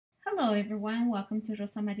Hello everyone, welcome to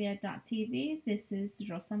Rosamaria.tv. This is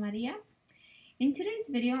Rosamaria. In today's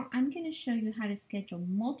video, I'm going to show you how to schedule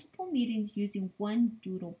multiple meetings using one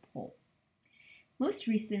Doodle poll. Most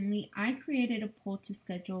recently, I created a poll to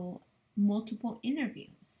schedule multiple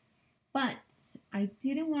interviews, but I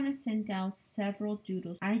didn't want to send out several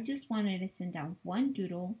doodles. I just wanted to send out one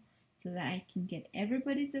doodle so that I can get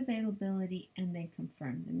everybody's availability and then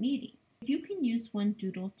confirm the meetings. You can use one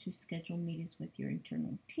doodle to schedule meetings with your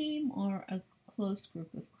internal team or a close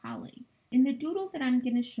group of colleagues. In the doodle that I'm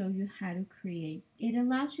going to show you how to create, it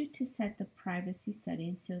allows you to set the privacy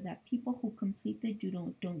settings so that people who complete the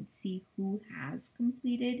doodle don't see who has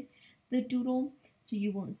completed the doodle. So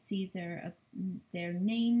you won't see their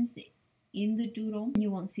names in the doodle, and you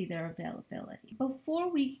won't see their availability. Before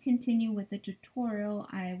we continue with the tutorial,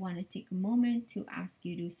 I want to take a moment to ask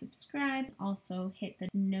you to subscribe. Also hit the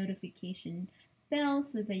notification bell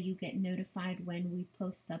so that you get notified when we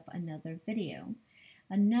post up another video.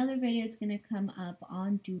 Another video is going to come up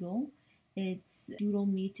on Doodle. Doodle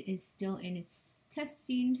Meet is still in its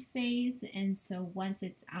testing phase, and so once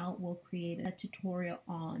it's out, we'll create a tutorial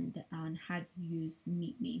on how to use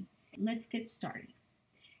MeetMe. Let's get started.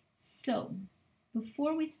 So,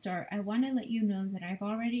 before we start, I want to let you know that I've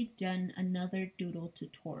already done another Doodle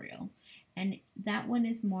tutorial, and that one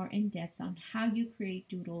is more in depth on how you create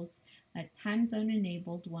doodles, a time zone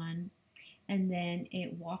enabled one, and then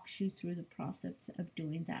it walks you through the process of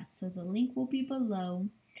doing that. So the link will be below,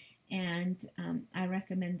 and I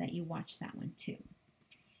recommend that you watch that one too.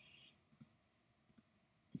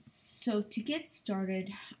 So to get started,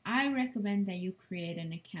 I recommend that you create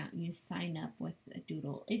an account. You sign up with a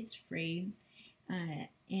Doodle. It's free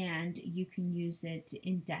and you can use it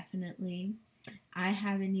indefinitely. I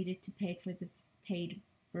haven't needed to pay for the paid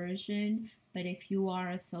version, but if you are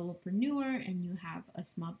a solopreneur and you have a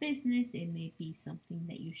small business, it may be something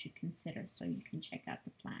that you should consider, so you can check out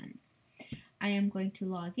the plans. I am going to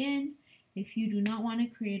log in. If you do not want to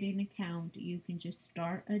create an account, you can just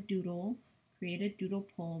start a Doodle. Create a Doodle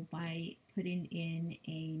poll by putting in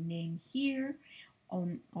a name here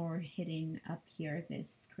or hitting up here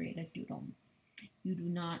this create a doodle. You do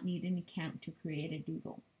not need an account to create a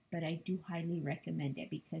doodle, but I do highly recommend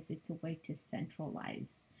it because it's a way to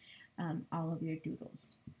centralize all of your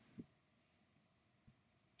doodles.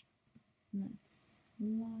 Let's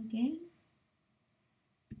log in.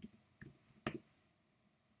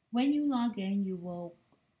 When you log in, you will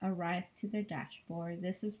arrive to the dashboard.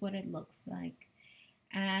 This is what it looks like,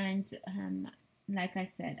 and like I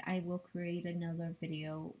said, I will create another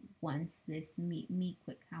video once this MeetMe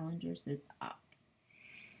Quick Calendars is up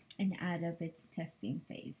and out of its testing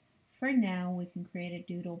phase. For now, we can create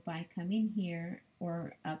a doodle by coming here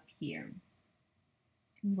or up here.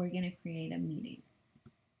 We're going to create a meeting.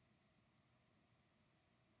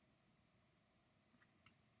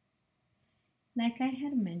 Like I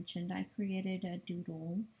had mentioned, I created a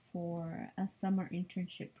doodle for a summer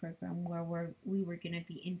internship program where we were going to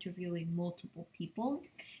be interviewing multiple people,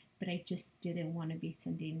 but I just didn't want to be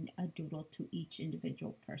sending a doodle to each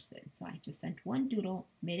individual person. So I just sent one doodle,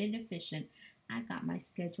 made it efficient. I got my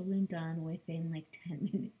scheduling done within like 10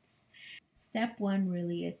 minutes. Step one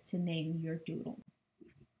really is to name your doodle.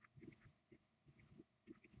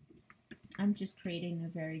 I'm just creating a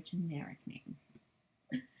very generic name.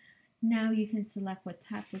 Now you can select what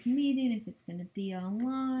type of meeting. If it's going to be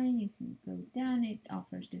online, you can go down. It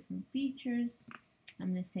offers different features.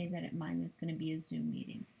 I'm going to say that mine is going to be a Zoom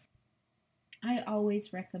meeting. I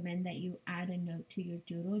always recommend that you add a note to your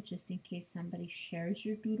doodle just in case somebody shares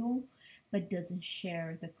your doodle but doesn't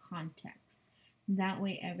share the context. That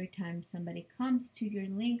way, every time somebody comes to your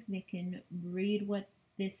link, they can read what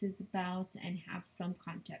this is about and have some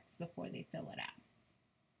context before they fill it out.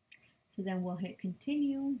 So then we'll hit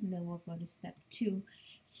continue, and then we'll go to step 2.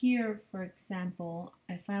 Here, for example,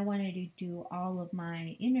 if I wanted to do all of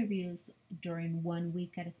my interviews during 1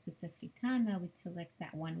 week at a specific time, I would select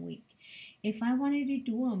that 1 week. If I wanted to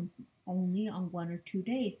do them only on 1 or 2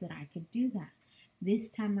 days, then I could do that. This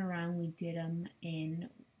time around, we did them in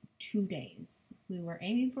 2 days. We were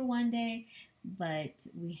aiming for 1 day, but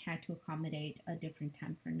we had to accommodate a different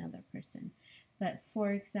time for another person. But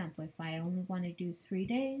for example, if I only want to do 3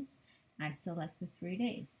 days, I select the 3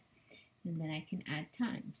 days, and then I can add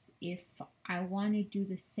times. If I want to do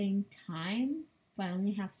the same time, if I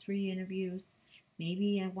only have 3 interviews,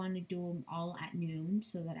 maybe I want to do them all at noon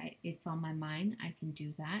so that it's on my mind, I can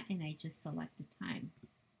do that, and I just select the time.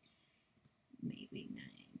 Maybe 9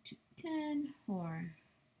 to 10 or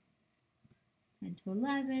 10 to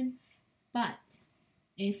 11. But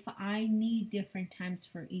if I need different times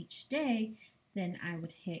for each day, then I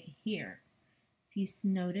would hit here. If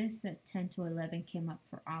you notice that 10 to 11 came up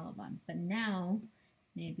for all of them, but now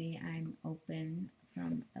maybe I'm open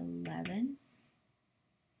from 11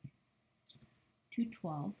 to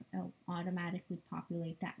 12. It'll automatically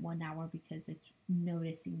populate that 1 hour because it's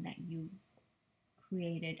noticing that you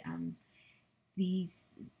created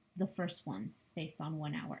the first ones based on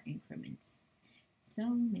 1 hour increments. So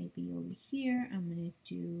maybe over here I'm going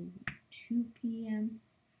to do 2 p.m.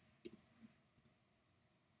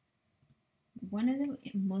 One of the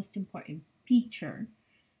most important feature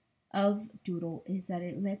of Doodle is that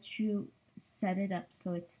it lets you set it up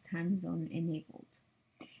so it's time zone enabled.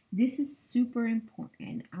 This is super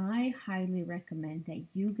important. I highly recommend that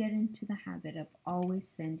you get into the habit of always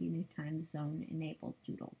sending a time zone enabled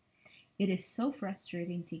doodle. It is so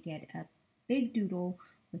frustrating to get a big doodle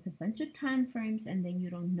with a bunch of time frames and then you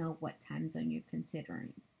don't know what time zone you're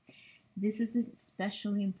considering. This is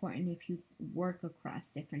especially important if you work across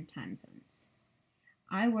different time zones.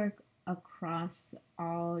 I work across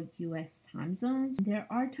all US time zones. There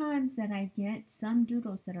are times that I get some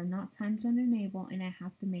doodles that are not time zone enabled and I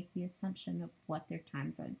have to make the assumption of what their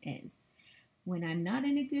time zone is. When I'm not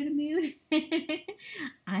in a good mood,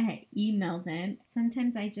 I email them.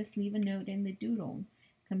 Sometimes I just leave a note in the doodle.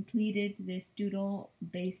 Completed this doodle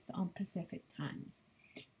based on Pacific times.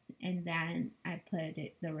 And then I put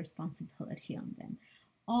the responsibility on them.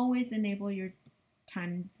 Always enable your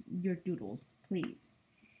doodles, please.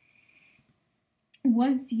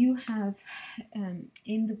 Once you have,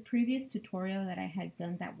 in the previous tutorial that I had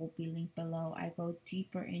done that will be linked below, I go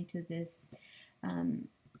deeper into this time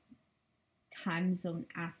zone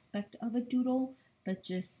aspect of a doodle, but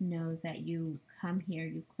just know that you come here,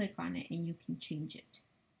 you click on it, and you can change it,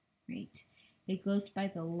 right? It goes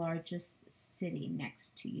by the largest city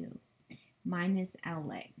next to you. Mine is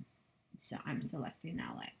LA, so I'm selecting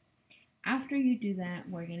LA. After you do that,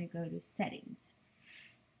 we're going to go to settings.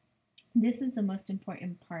 This is the most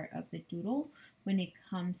important part of the doodle when it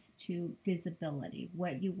comes to visibility,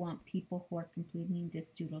 what you want people who are completing this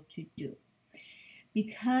doodle to do.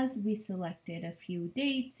 Because we selected a few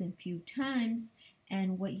dates and few times,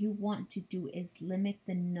 and what you want to do is limit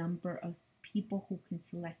the number of people who can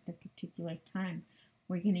select a particular time,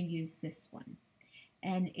 we're going to use this one.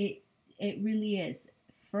 And it really is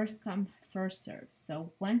first come, first serve.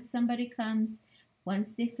 So once somebody comes,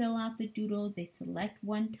 once they fill out the doodle, they select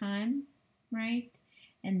one time, right?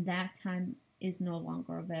 And that time is no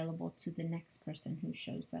longer available to the next person who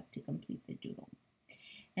shows up to complete the doodle.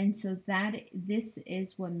 And so this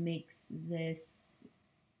is what makes this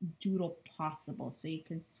doodle possible. So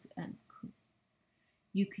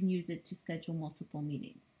you can use it to schedule multiple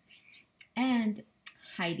meetings. And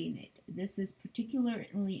hiding it. This is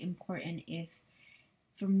particularly important if,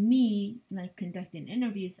 for me, like conducting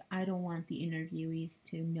interviews, I don't want the interviewees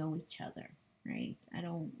to know each other, right? I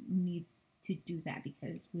don't need to do that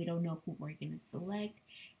because we don't know who we're going to select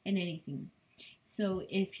and anything. So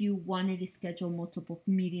if you wanted to schedule multiple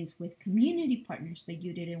meetings with community partners, but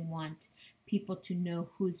you didn't want people to know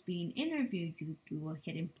who's being interviewed, you do a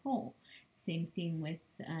hidden poll. Same thing with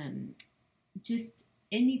just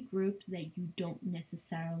any group that you don't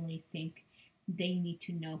necessarily think they need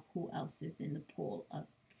to know who else is in the pool of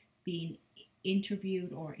being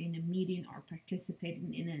interviewed or in a meeting or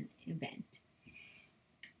participating in an event.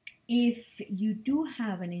 If you do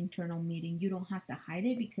have an internal meeting, you don't have to hide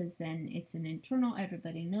it because then it's an internal.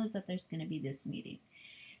 Everybody knows that there's going to be this meeting.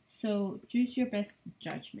 So use your best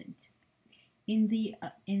judgment. In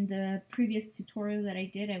the previous tutorial that I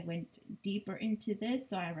did, I went deeper into this,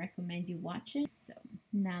 so I recommend you watch it. So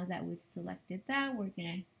now that we've selected that, we're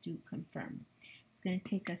going to do confirm. It's going to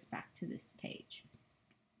take us back to this page.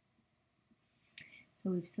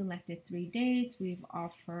 So we've selected 3 dates, we've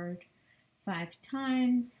offered 5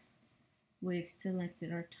 times, we've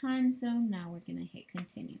selected our time zone. Now we're going to hit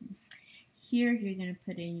continue. Here you're going to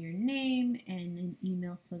put in your name and an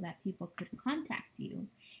email so that people could contact you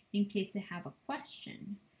in case they have a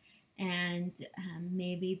question. And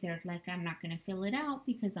maybe they're like, I'm not going to fill it out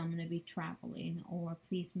because I'm going to be traveling, or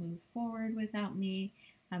please move forward without me.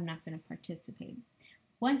 I'm not going to participate.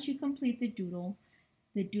 Once you complete the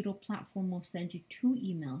Doodle platform will send you 2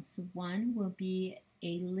 emails. One will be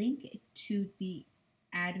a link to the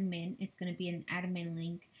admin. It's going to be an admin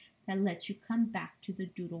link that lets you come back to the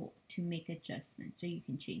Doodle to make adjustments. So you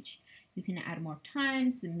can add more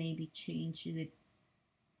times and maybe change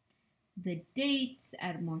the dates,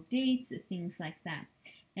 add more dates, things like that.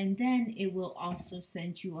 And then it will also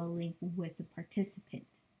send you a link with the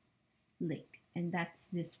participant link. And that's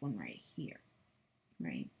this one right here,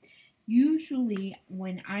 right? Usually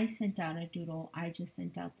when I sent out a doodle, I just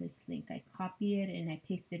sent out this link. I copy it and I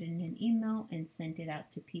paste it in an email and sent it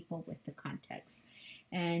out to people with the context.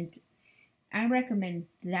 And I recommend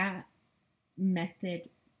that method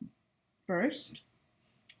first,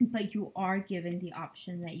 but you are given the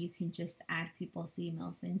option that you can just add people's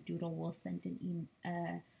emails, and Doodle will send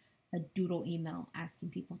a Doodle email asking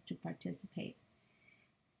people to participate.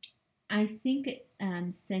 I think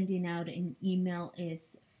sending out an email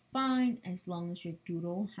is fine as long as your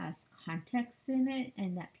doodle has context in it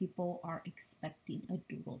and that people are expecting a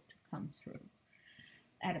doodle to come through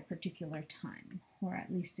at a particular time, or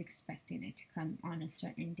at least expecting it to come on a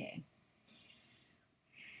certain day.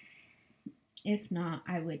 If not,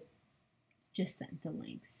 I would just send the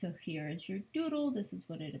link. So here is your doodle. This is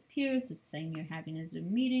what it appears. It's saying you're having a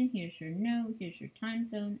Zoom meeting. Here's your note. Here's your time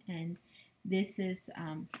zone. And this is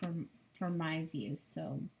from my view.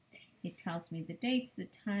 So it tells me the dates, the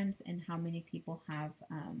times, and how many people have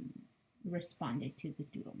responded to the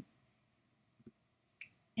doodle.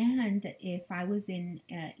 And if I was in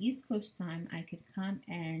East Coast time, I could come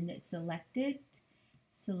and select it.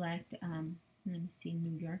 Select, let me see,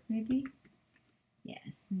 New York maybe.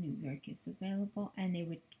 Yes, New York is available, and it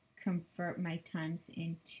would convert my times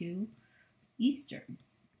into Eastern.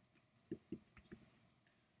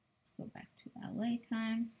 Let's go back to LA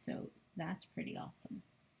time. So that's pretty awesome.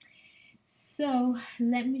 So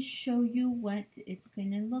let me show you what it's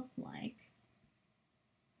going to look like.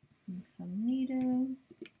 Incognito.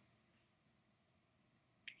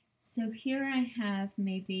 So here I have,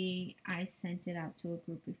 maybe I sent it out to a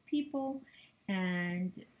group of people,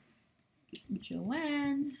 and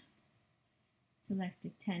Joanne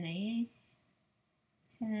selected 10 a.m.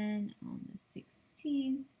 10 on the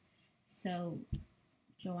 16th. So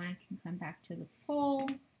Joanne can come back to the poll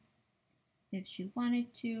if she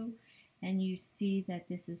wanted to, and you see that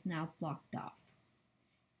this is now blocked off.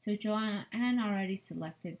 So Joanne already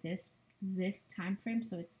selected this time frame,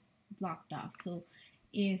 so it's blocked off. So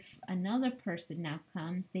if another person now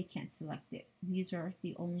comes, they can't select it. These are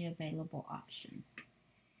the only available options.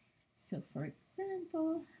 So for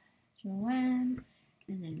example, Joanne,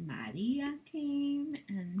 and then Maria came,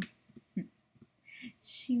 and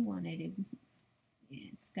she wanted to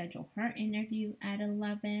schedule her interview at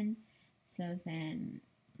 11. So then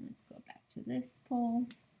let's go back to this poll.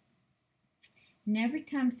 And every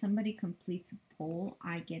time somebody completes a poll,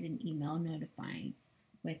 I get an email notifying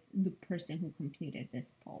with the person who completed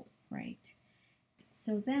this poll, right?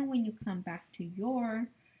 So then when you come back to your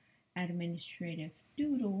administrative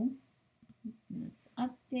doodle, let's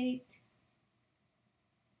update.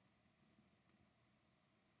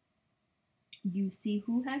 You see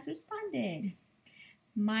who has responded.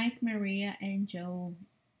 Mike, Maria, and Joanne.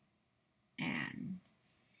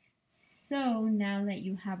 So now that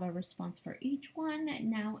you have a response for each one,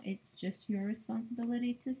 now it's just your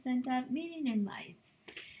responsibility to send out meeting invites.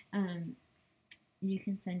 You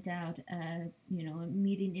can send out a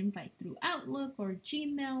meeting invite through Outlook or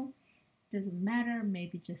Gmail. Doesn't matter.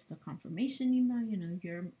 Maybe just a confirmation email.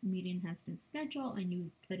 Your meeting has been scheduled, and you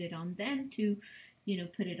put it on them to,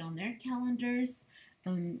 put it on their calendars.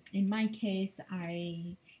 In my case,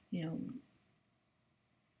 I,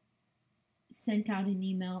 sent out an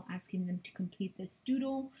email asking them to complete this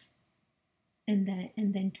doodle, and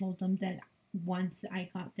then told them that once I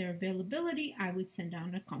got their availability, I would send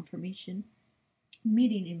out a confirmation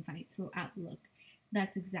meeting invite through Outlook.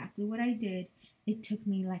 That's exactly what I did. It took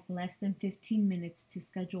me like less than 15 minutes to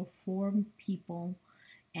schedule 4 people,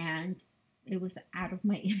 and it was out of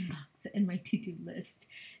my inbox and my to-do list.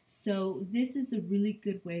 So this is a really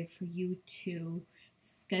good way for you to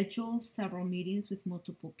schedule several meetings with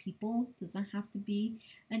multiple people. It doesn't have to be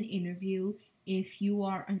an interview. If you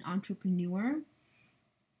are an entrepreneur,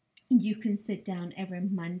 you can sit down every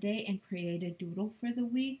Monday and create a doodle for the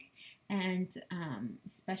week. And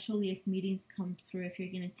especially if meetings come through, if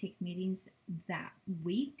you're going to take meetings that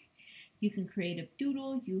week, you can create a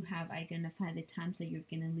doodle. You have identified the times that you're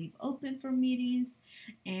going to leave open for meetings,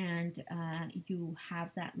 and you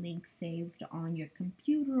have that link saved on your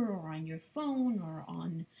computer or on your phone or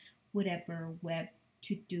on whatever web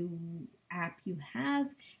to-do app you have.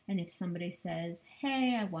 And if somebody says,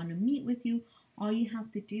 hey, I want to meet with you, all you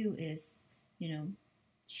have to do is,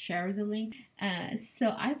 share the link. So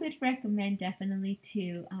I would recommend definitely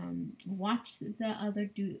to watch the other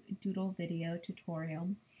doodle video tutorial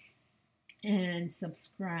and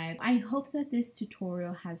subscribe. I hope that this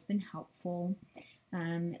tutorial has been helpful.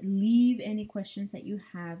 Leave any questions that you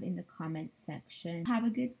have in the comment section. Have a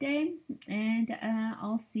good day, and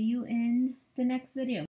I'll see you in the next video.